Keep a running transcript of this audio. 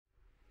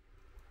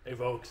Hey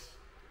folks,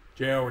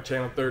 HMR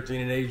Channel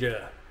 13 in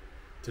Asia.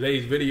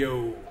 Today's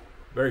video,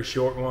 very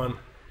short one.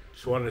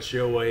 Just wanted to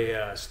show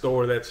a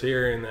store that's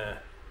here in the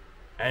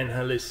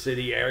Haus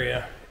City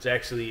area. It's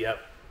actually up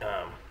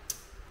Haus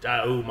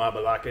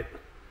Mabalacat,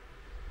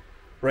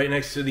 right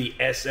next to the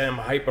SM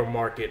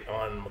hypermarket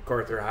on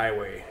MacArthur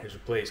Highway. There's a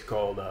place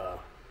called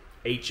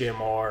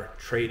HMR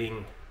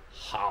Trading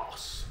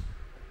Haus.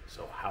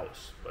 So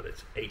house, but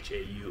it's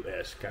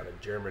H-A-U-S, kind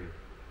of German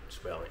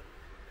spelling.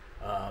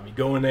 You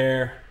go in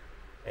there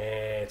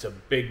and it's a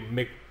big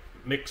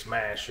mix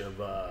mash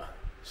of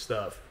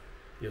stuff.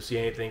 You'll see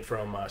anything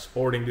from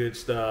sporting goods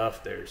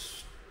stuff,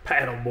 there's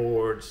paddle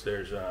boards,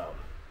 there's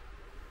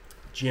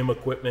gym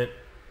equipment,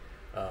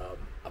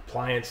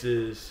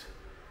 appliances,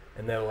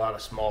 and then a lot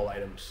of small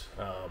items,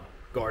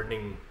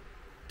 gardening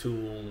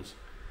tools.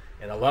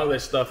 And a lot of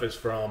this stuff is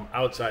from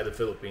outside the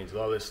Philippines. A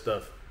lot of this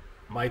stuff,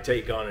 my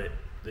take on it,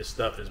 this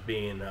stuff is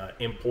being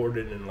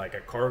imported in like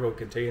a cargo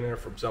container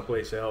from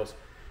someplace else.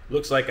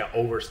 Looks like an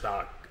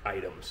overstock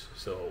items,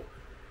 so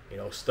you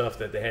know, stuff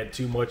that they had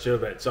too much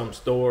of at some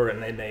store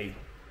and then they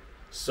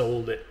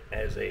sold it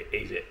as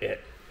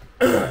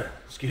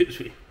excuse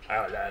me,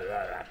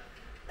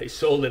 they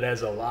sold it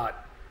as a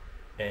lot,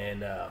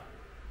 and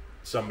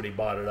somebody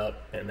bought it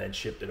up and then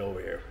shipped it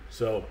over here.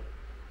 So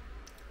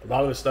a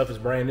lot of the stuff is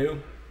brand new.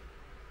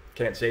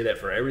 Can't say that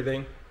for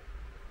everything,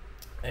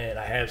 and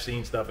I have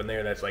seen stuff in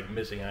there that's like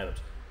missing items.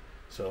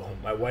 So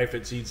my wife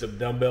had seen some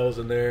dumbbells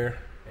in there,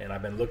 and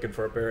I've been looking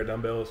for a pair of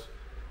dumbbells,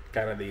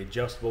 kind of the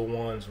adjustable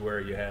ones where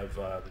you have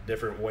the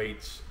different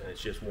weights and it's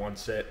just one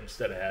set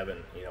instead of having,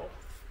 you know,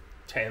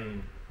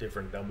 10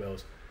 different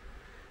dumbbells.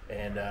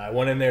 And I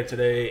went in there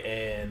today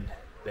and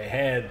they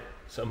had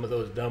some of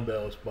those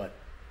dumbbells, but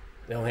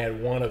they only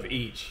had one of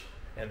each,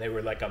 and they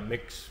were like a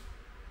mixed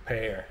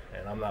pair,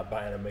 and I'm not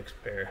buying a mixed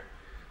pair.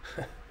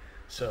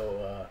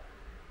 So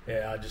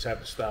yeah, I'll just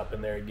have to stop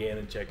in there again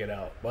and check it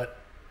out. But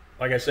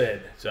like I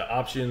said, it's an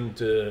option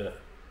to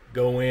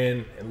go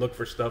in and look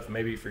for stuff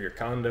maybe for your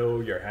condo,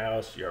 your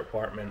house, your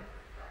apartment.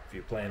 If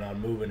you plan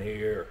on moving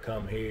here or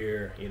come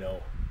here, you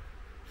know,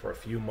 for a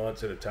few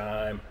months at a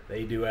time.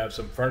 They do have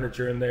some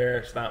furniture in there.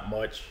 It's not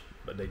much,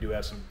 but they do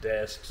have some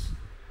desks.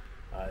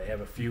 They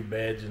have a few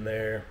beds in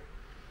there.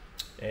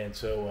 And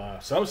so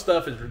some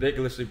stuff is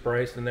ridiculously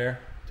priced in there,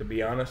 to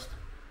be honest.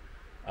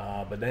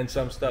 But then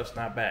some stuff's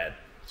not bad.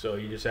 So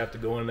you just have to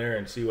go in there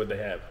and see what they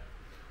have.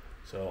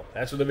 So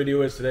that's what the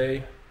video is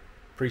today.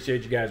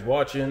 Appreciate you guys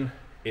watching.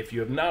 If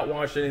you have not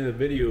watched any of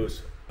the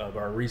videos of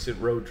our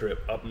recent road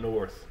trip up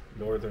north,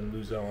 northern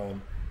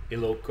Luzon,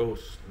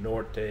 Ilocos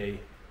Norte,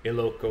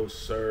 Ilocos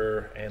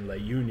Sur, and La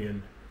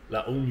Union,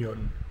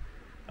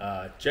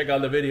 check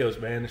out the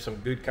videos, man. There's some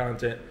good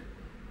content.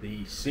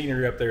 The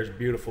scenery up there is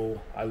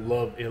beautiful. I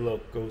love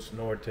Ilocos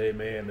Norte,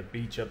 man. The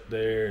beach up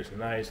there is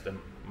nice. The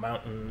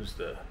mountains,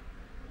 the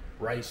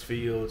rice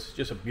fields,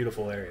 just a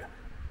beautiful area.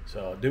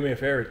 So do me a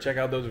favor, check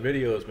out those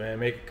videos, man.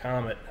 Make a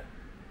comment,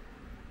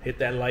 hit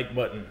that like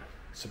button,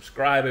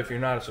 subscribe if you're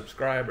not a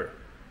subscriber,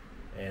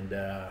 and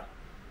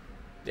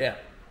yeah,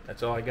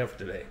 that's all I got for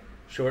today.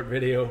 Short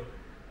video.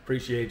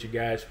 Appreciate you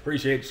guys,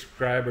 appreciate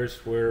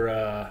subscribers. We're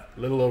a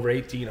little over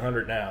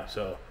 1,800 now,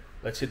 so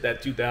let's hit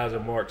that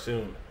 2,000 mark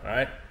soon. All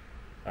right,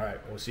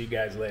 we'll see you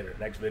guys later,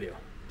 next video.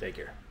 Take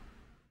care.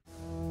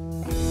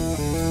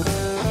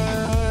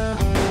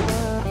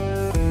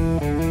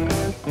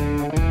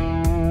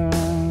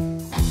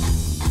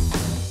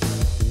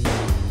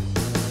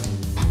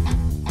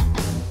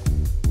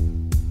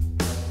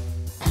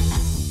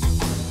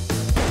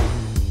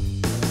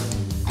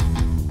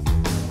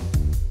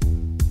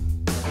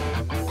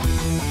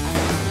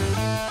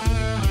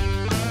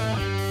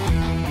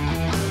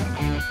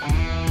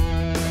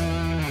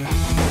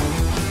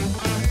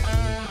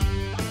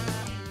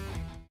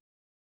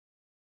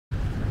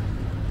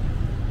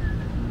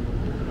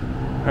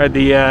 At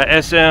the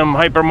SM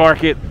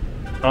hypermarket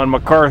on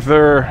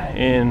MacArthur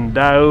in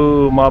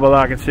Haus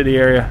Mabalacat City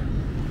area,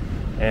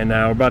 and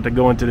we're about to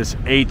go into this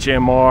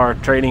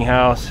HMR Trading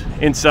Haus.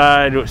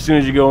 Inside, as soon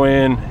as you go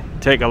in,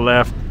 take a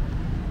left.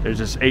 There's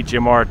this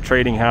HMR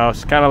Trading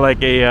Haus, kind of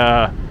like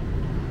a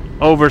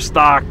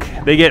overstock.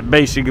 They get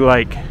basically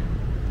like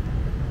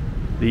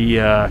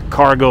the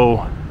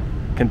cargo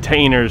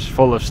containers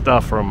full of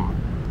stuff from,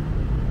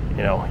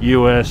 you know,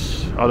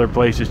 US, other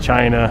places,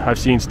 China. I've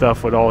seen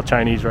stuff with all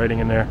Chinese writing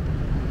in there.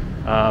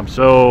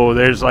 So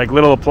there's like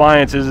little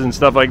appliances and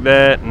stuff like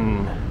that,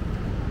 and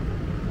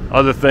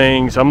other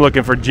things. I'm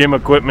looking for gym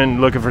equipment,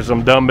 looking for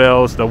some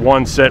dumbbells, the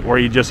one set where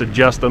you just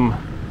adjust them.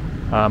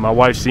 My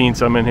wife's seen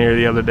some in here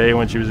the other day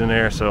when she was in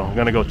there, so I'm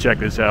gonna go check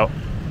this out.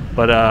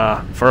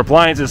 But for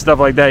appliances, stuff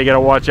like that, you gotta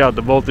watch out.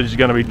 The voltage is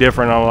gonna be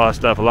different on a lot of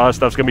stuff. A lot of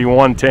stuff's gonna be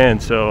 110,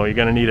 so you're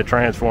gonna need a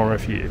transformer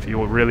if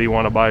you really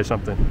want to buy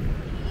something.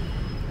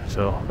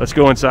 So let's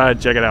go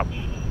inside, check it out.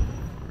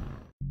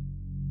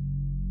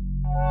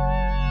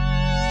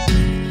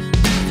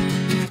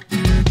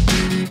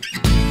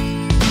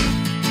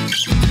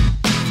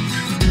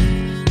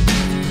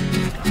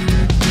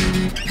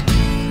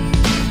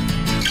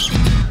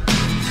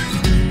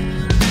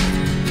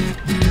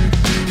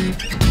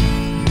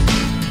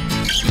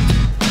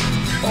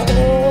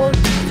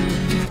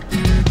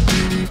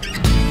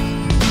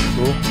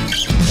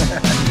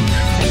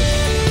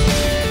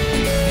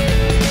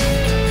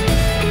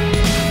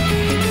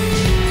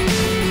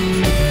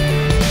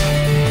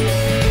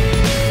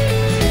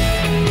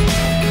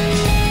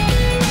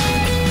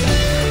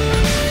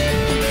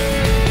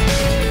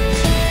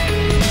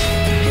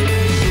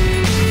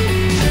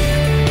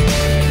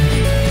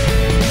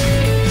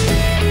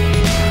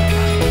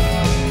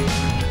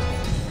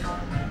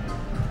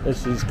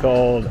 This is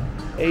called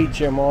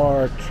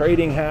HMR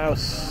Trading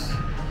Haus.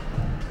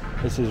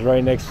 This is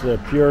right next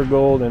to Pure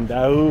Gold in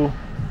Dahu.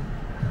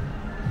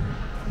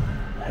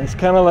 It's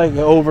kind of like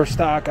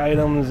overstock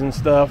items and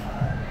stuff.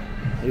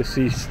 You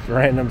see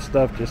random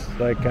stuff just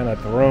like kind of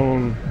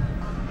thrown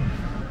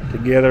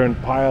together in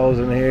piles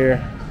in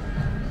here.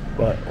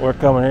 But we're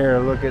coming here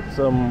to look at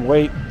some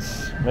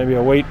weights, maybe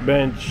a weight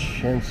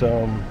bench and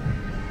some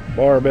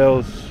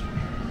barbells.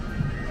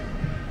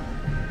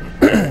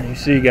 You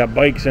see you got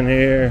bikes in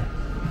here,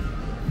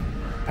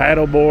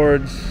 paddle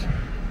boards,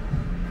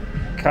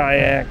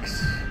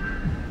 kayaks.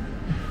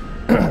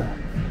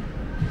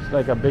 It's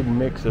like a big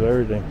mix of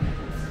everything.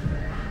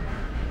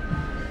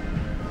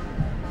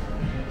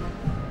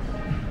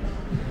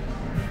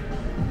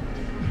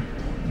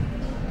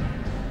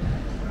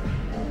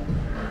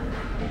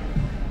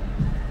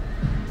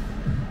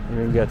 And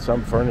then you got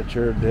some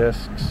furniture,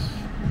 desks.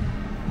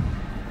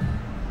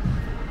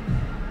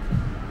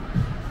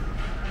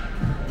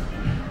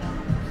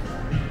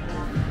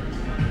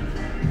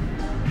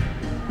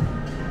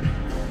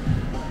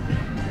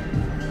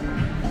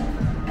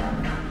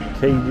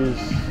 Cages.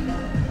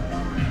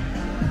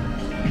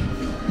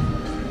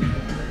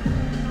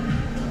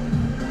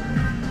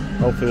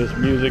 Hopefully this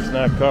music's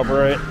not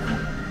copyright.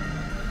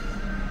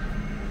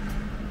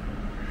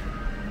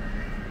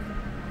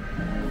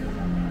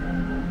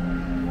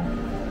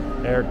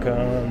 Air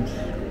cons.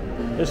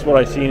 This is what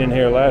I seen in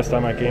here last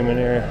time I came in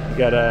here. You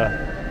got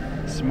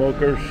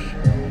smokers,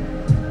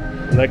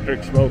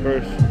 electric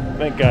smokers. I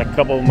think a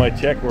couple of my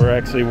check were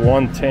actually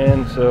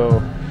 110,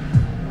 so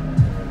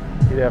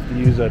you'd have to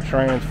use a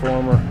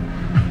transformer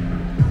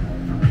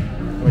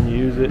when you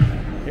use it.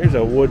 Here's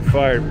a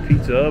wood-fired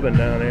pizza oven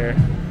down there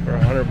for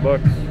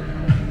 $100.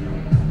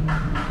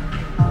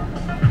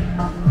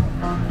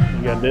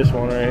 You got this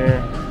one right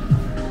here.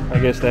 I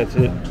guess that's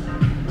it.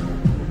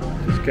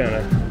 Just kind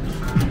of,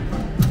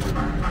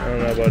 I don't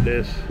know about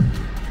this.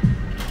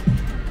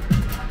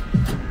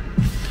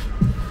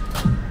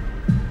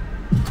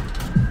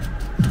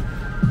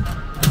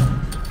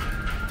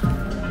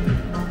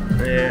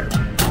 Yeah.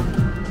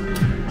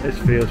 This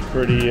feels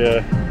pretty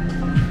cheesy.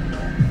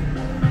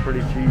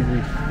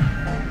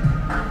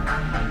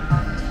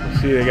 You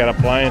see they got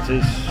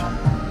appliances.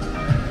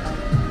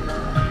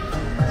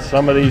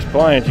 Some of these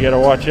appliances you gotta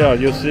watch out,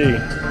 you'll see.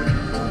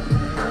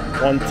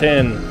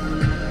 110.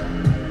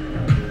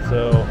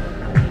 So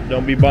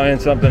don't be buying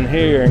something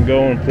here and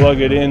go and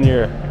plug it in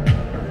your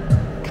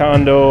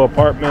condo,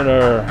 apartment,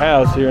 or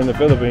house here in the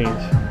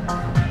Philippines,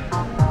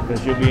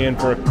 because you'll be in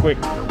for a quick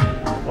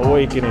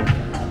awakening.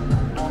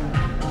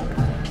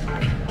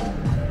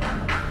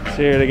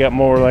 Here they got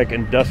more like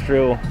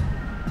industrial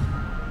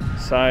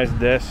sized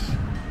desks.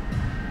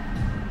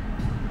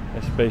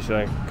 It's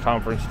basically like a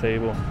conference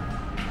table.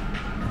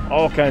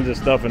 All kinds of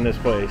stuff in this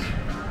place.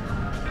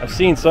 I've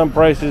seen some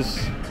prices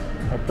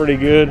are pretty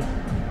good.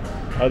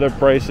 Other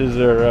prices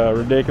are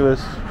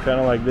ridiculous. Kind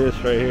of like this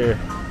right here.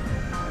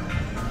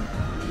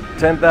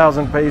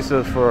 10,000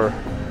 pesos for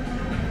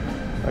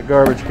a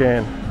garbage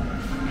can.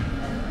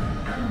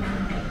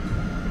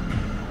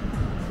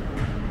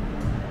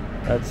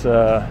 That's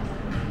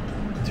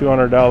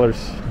 $200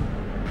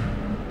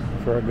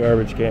 for a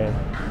garbage can.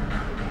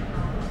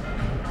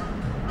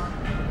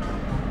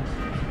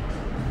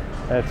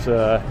 That's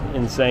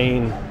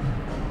insane.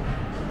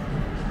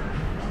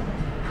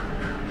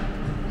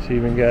 It's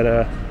even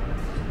got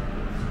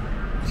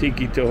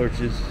tiki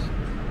torches,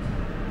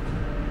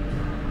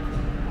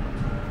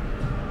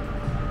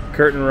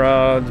 curtain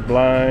rods,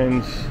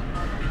 blinds.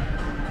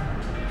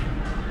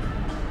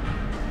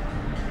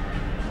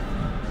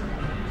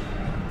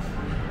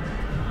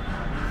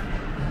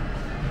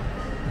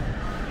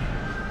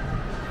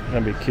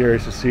 I'd be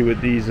curious to see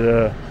what these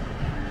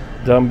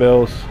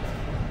dumbbells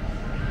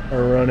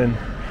are running.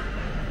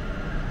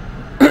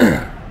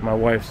 My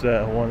wife's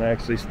one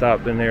actually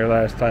stopped in there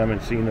last time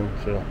and seen them,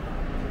 so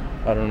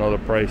I don't know the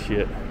price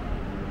yet.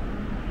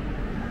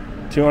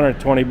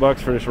 220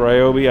 bucks for this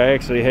Ryobi. I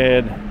actually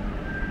had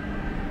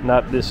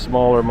not this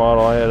smaller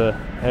model. I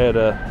had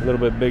a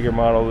little bit bigger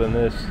model than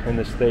this in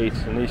the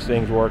States, and these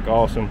things work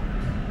awesome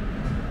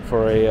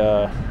for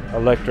a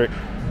electric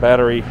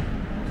battery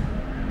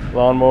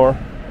lawnmower.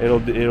 It'll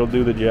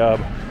do the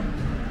job.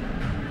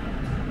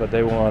 But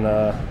they want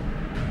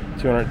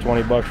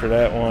 220 bucks for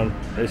that one.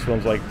 This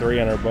one's like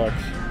 300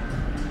 bucks.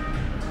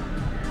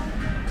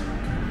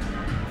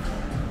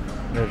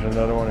 There's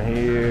another one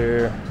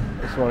here.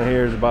 This one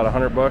here is about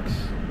 100 bucks.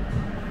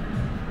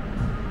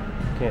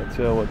 Can't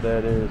tell what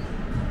that is.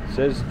 It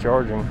says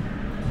charging.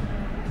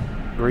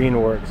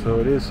 Green work, so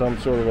it is some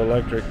sort of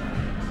electric.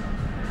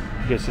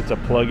 I guess it's a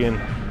plug-in.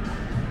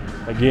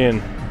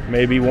 Again,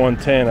 maybe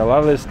 110. A lot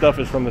of this stuff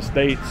is from the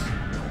States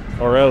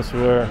or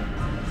elsewhere.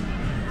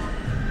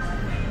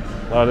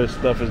 A lot of this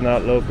stuff is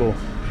not local.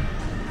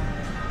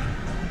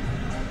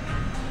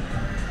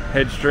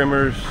 Hedge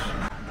trimmers,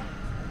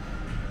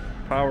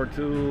 power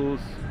tools,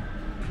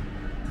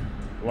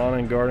 lawn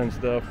and garden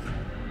stuff.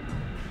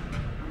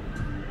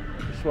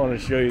 Just wanted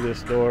to show you this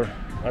store.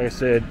 Like I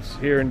said, it's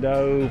here in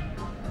Dahu.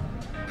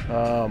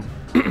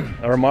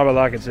 or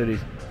Mabalacat City,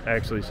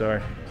 actually,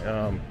 sorry.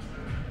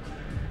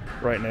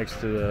 Right next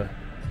to the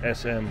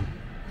SM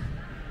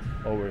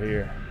over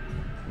here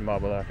in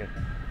Mabalacat.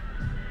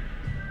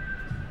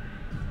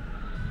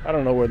 I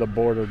don't know where the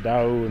border,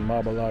 Dao and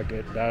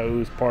Mabalacat,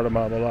 Dao's part of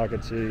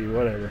Mabalacat City,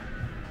 whatever.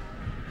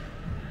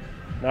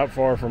 Not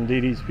far from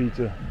Didi's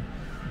Pizza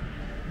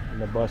in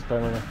the bus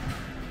terminal.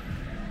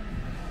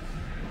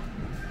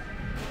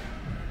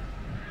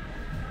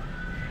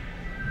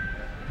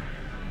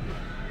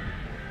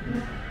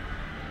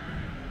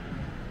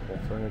 The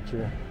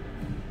furniture.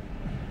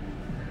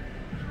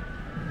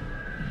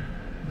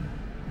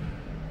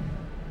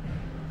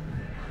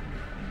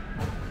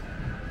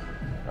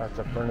 Lots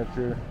of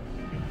furniture.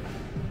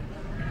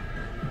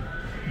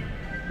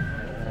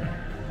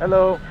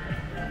 Hello.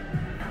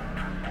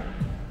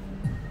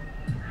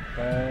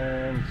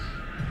 Fans.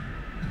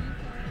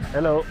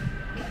 Hello.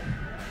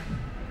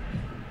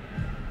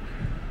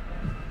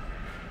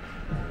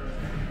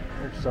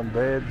 There's some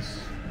beds.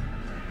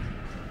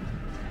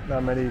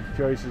 Not many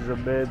choices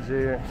of beds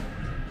here,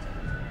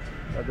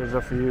 but there's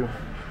a few.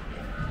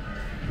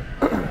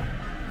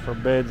 For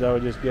beds, I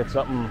would just get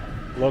something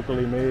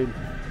locally made.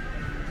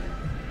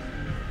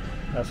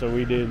 That's what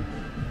we did.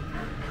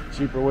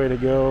 Cheaper way to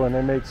go, and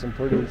they make some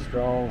pretty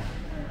strong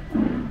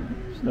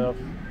stuff.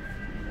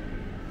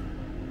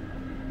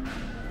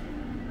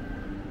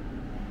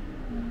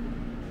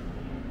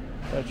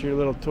 That's your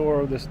little tour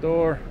of the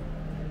store.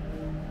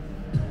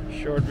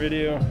 Short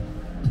video.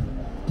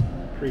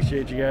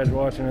 Appreciate you guys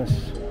watching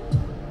us.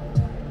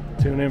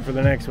 Tune in for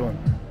the next one.